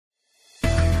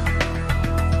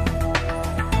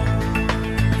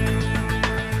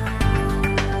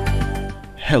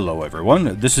Hello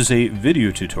everyone, this is a video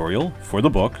tutorial for the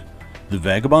book, The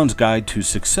Vagabond's Guide to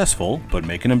Successful, but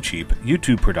Making Them Cheap,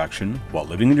 YouTube Production while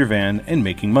living in your van and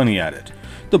making money at it.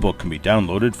 The book can be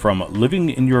downloaded from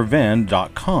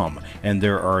livinginyourvan.com, and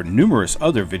there are numerous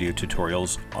other video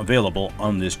tutorials available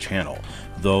on this channel,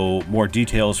 though more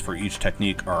details for each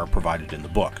technique are provided in the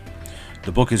book.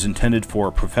 The book is intended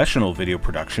for professional video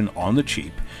production on the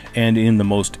cheap and in the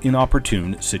most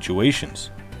inopportune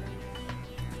situations.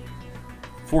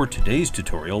 For today's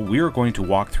tutorial, we are going to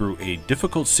walk through a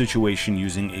difficult situation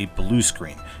using a blue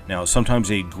screen. Now, sometimes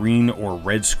a green or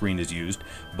red screen is used,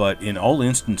 but in all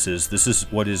instances, this is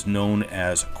what is known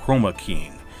as chroma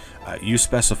keying. You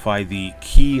specify the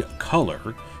key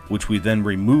color, which we then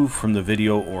remove from the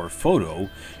video or photo,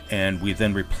 and we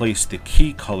then replace the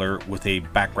key color with a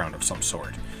background of some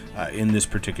sort. In this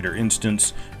particular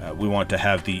instance, we want to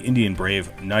have the Indian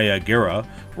brave Niagara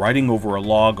riding over a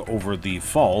log over the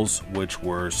falls, which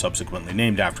were subsequently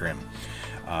named after him.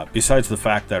 Besides the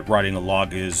fact that riding a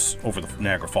log over the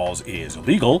Niagara Falls is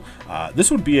illegal, this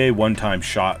would be a one-time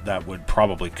shot that would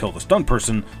probably kill the stunt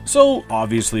person, so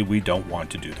obviously we don't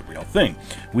want to do the real thing.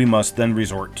 We must then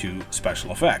resort to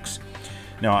special effects.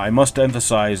 Now, I must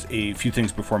emphasize a few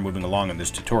things before moving along in this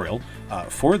tutorial.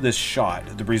 For this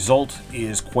shot, the result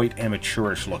is quite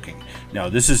amateurish looking. Now,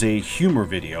 this is a humor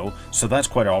video, so that's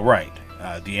quite alright.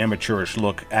 The amateurish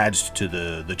look adds to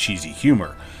the cheesy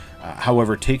humor.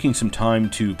 However, taking some time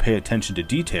to pay attention to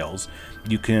details,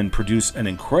 you can produce an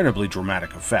incredibly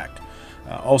dramatic effect.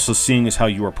 Also, seeing as how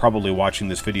you are probably watching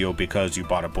this video because you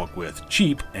bought a book with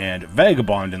cheap and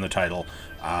Vagabond in the title,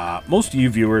 most of you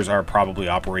viewers are probably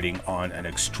operating on an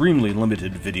extremely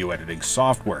limited video editing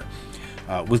software.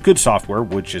 With good software,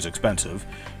 which is expensive,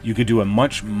 you could do a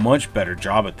much better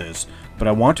job at this, but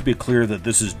I want to be clear that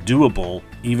this is doable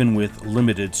even with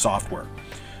limited software.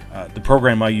 The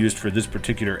program I used for this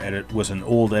particular edit was an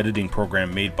old editing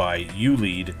program made by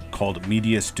ULead called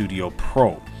Media Studio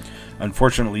Pro.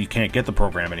 Unfortunately, you can't get the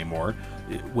program anymore.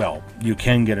 Well, you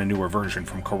can get a newer version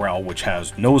from Corel, which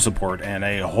has no support and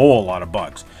a whole lot of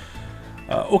bugs.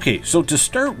 Okay, so to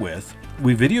start with,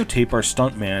 we videotape our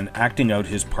stuntman acting out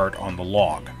his part on the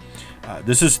log.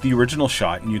 This is the original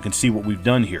shot, and you can see what we've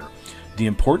done here. The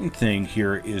important thing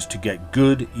here is to get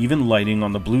good, even lighting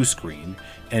on the blue screen,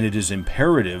 and it is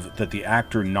imperative that the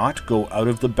actor not go out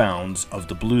of the bounds of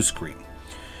the blue screen.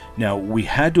 Now, we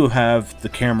had to have the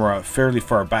camera fairly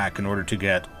far back in order to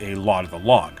get a lot of the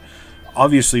log.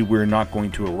 Obviously, we're not going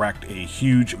to erect a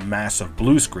huge, massive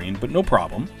blue screen, but no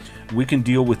problem. We can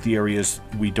deal with the areas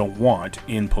we don't want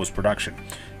in post-production.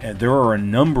 And there are a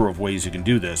number of ways you can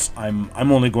do this. I'm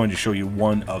only going to show you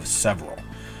one of several.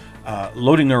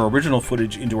 Loading our original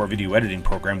footage into our video editing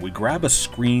program, we grab a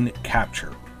screen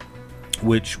capture,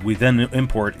 which we then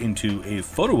import into a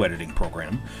photo editing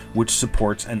program, which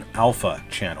supports an alpha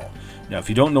channel. Now, if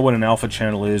you don't know what an alpha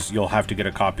channel is, you'll have to get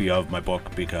a copy of my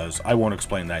book because I won't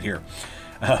explain that here.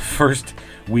 First,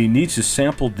 we need to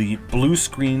sample the blue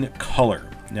screen color.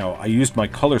 Now, I used my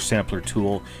color sampler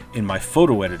tool in my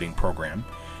photo editing program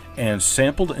and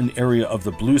sampled an area of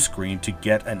the blue screen to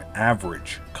get an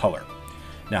average color.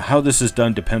 Now, how this is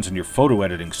done depends on your photo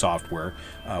editing software,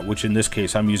 which in this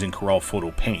case I'm using Corel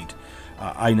Photo Paint.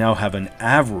 I now have an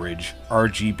average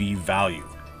RGB value.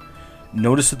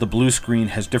 Notice that the blue screen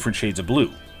has different shades of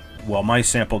blue. Well, my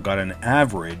sample got an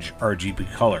average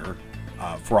RGB color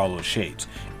for all those shades,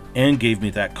 and gave me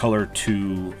that color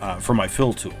for my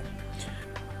fill tool.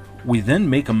 We then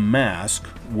make a mask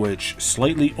which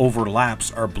slightly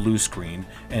overlaps our blue screen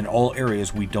and all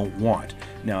areas we don't want.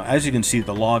 Now, as you can see,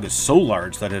 the log is so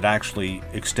large that it actually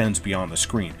extends beyond the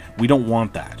screen. We don't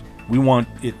want that. We want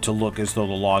it to look as though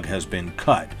the log has been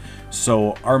cut.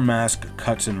 So our mask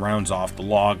cuts and rounds off the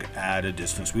log at a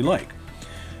distance we like.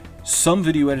 Some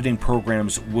video editing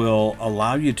programs will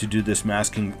allow you to do this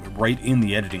masking right in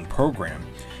the editing program,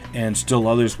 and still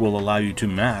others will allow you to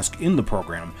mask in the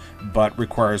program, but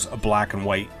requires a black and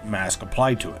white mask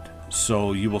applied to it.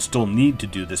 So you will still need to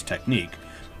do this technique,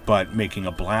 but making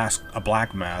a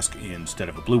black mask instead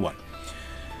of a blue one.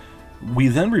 We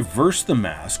then reverse the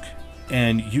mask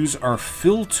and use our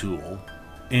fill tool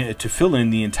to fill in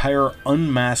the entire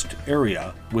unmasked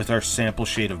area with our sample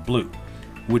shade of blue,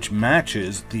 which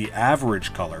matches the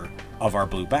average color of our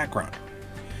blue background.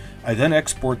 I then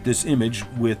export this image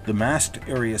with the masked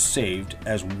area saved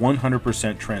as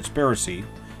 100% transparency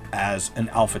as an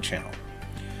alpha channel.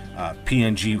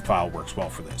 PNG file works well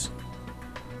for this.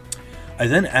 I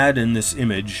then add in this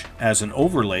image as an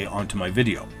overlay onto my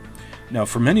video. Now,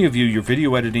 for many of you, your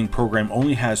video editing program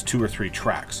only has 2 or 3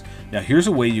 tracks. Now, here's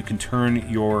a way you can turn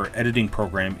your editing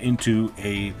program into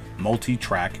a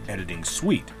multi-track editing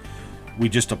suite. We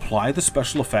just apply the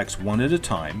special effects one at a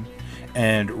time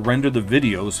and render the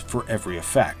videos for every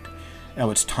effect. Now,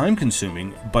 it's time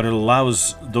consuming, but it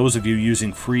allows those of you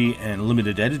using free and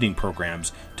limited editing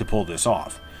programs to pull this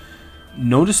off.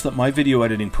 Notice that my video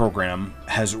editing program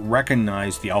has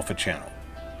recognized the alpha channel.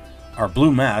 Our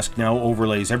blue mask now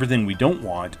overlays everything we don't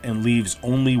want and leaves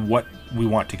only what we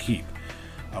want to keep.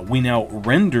 We now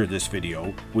render this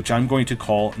video, which I'm going to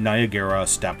call Niagara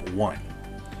Step 1.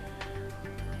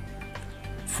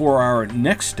 For our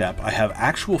next step, I have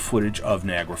actual footage of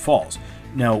Niagara Falls.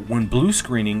 Now, when blue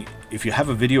screening, if you have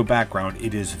a video background,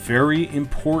 it is very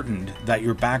important that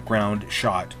your background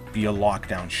shot be a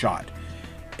lockdown shot.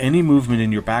 Any movement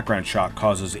in your background shot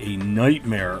causes a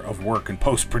nightmare of work in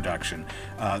post-production,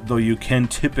 though you can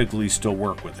typically still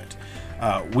work with it.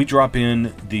 We drop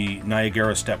in the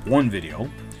Niagara Step 1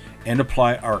 video and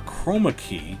apply our chroma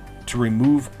key to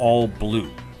remove all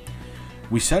blue.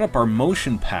 We set up our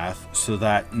motion path so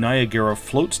that Niagara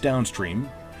floats downstream,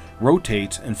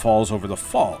 rotates, and falls over the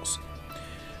falls.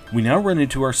 We now run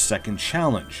into our second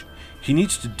challenge. He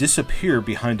needs to disappear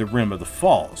behind the rim of the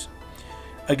falls.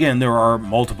 Again, there are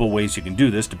multiple ways you can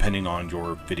do this depending on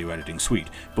your video editing suite,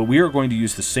 but we are going to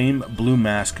use the same blue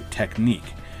mask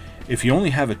technique. If you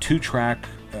only have a 2-track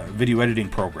video editing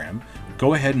program,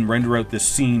 go ahead and render out this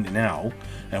scene now,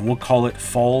 and we'll call it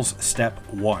Falls Step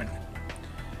 1.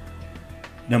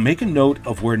 Now make a note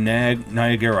of where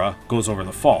Niagara goes over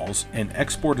the falls and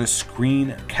export a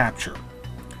screen capture.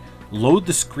 Load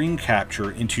the screen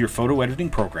capture into your photo editing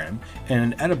program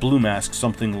and add a blue mask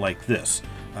something like this.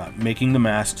 Making the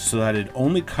mask so that it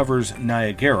only covers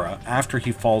Niagara after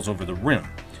he falls over the rim.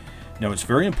 Now, it's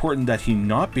very important that he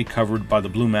not be covered by the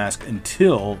blue mask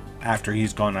until after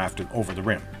he's gone over the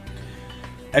rim.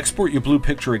 Export your blue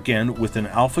picture again with an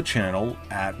alpha channel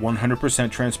at 100%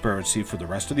 transparency for the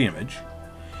rest of the image,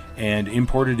 and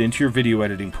import it into your video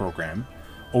editing program,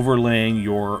 overlaying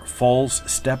your Falls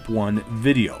Step 1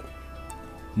 video.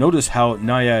 Notice how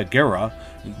Niagara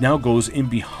now goes in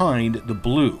behind the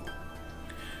blue.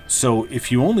 So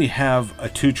if you only have a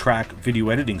 2-track video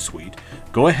editing suite,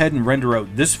 go ahead and render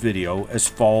out this video as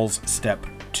Falls Step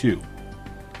 2.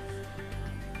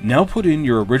 Now put in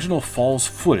your original Falls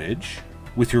footage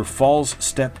with your Falls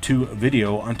Step 2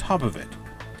 video on top of it.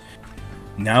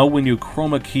 Now when you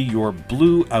chroma key your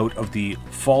blue out of the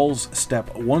Falls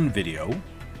Step 1 video,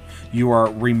 you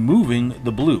are removing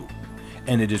the blue,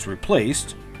 and it is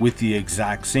replaced with the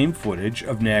exact same footage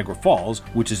of Niagara Falls,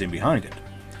 which is in behind it.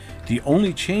 The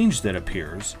only change that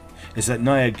appears is that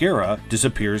Niagara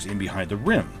disappears in behind the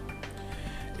rim.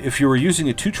 If you are using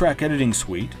a 2-track editing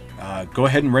suite, go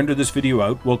ahead and render this video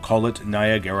out. We'll call it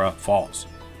Niagara Falls.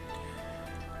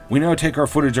 We now take our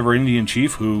footage of our Indian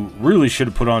chief, who really should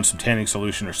have put on some tanning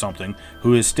solution or something,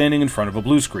 who is standing in front of a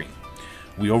blue screen.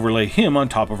 We overlay him on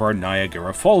top of our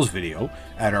Niagara Falls video,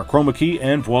 add our chroma key,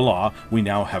 and voila, we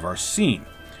now have our scene.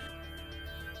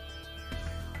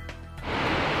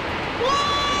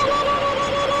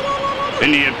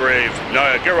 Indian brave,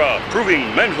 Niagara, proving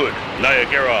manhood,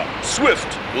 Niagara,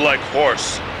 swift like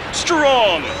horse,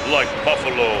 strong like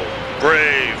buffalo,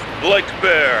 brave like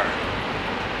bear.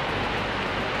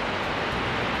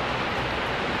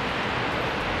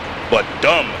 But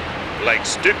dumb like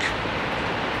stick,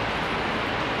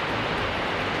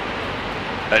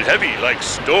 and heavy like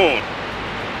stone.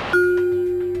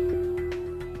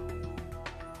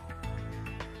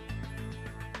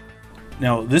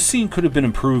 Now, this scene could have been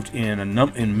improved in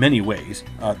many ways.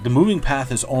 The moving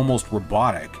path is almost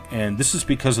robotic, and this is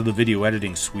because of the video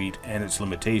editing suite and its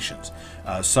limitations.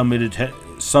 Some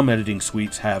editing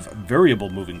suites have variable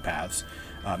moving paths.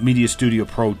 Media Studio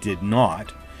Pro did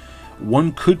not.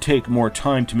 One could take more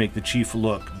time to make the chief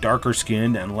look darker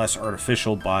skinned and less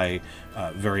artificial by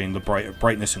varying the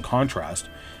brightness and contrast.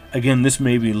 Again, this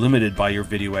may be limited by your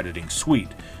video editing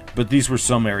suite, but these were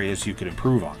some areas you could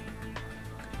improve on.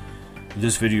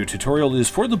 This video tutorial is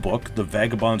for the book, The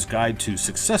Vagabond's Guide to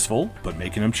Successful, but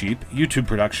Making Them Cheap, YouTube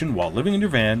Production While Living in Your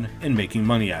Van and Making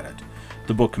Money at It.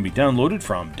 The book can be downloaded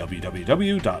from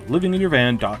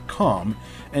www.livinginyourvan.com,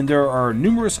 and there are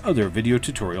numerous other video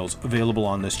tutorials available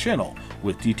on this channel,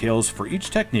 with details for each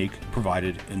technique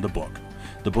provided in the book.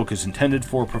 The book is intended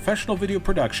for professional video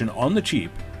production on the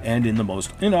cheap and in the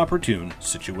most inopportune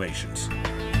situations.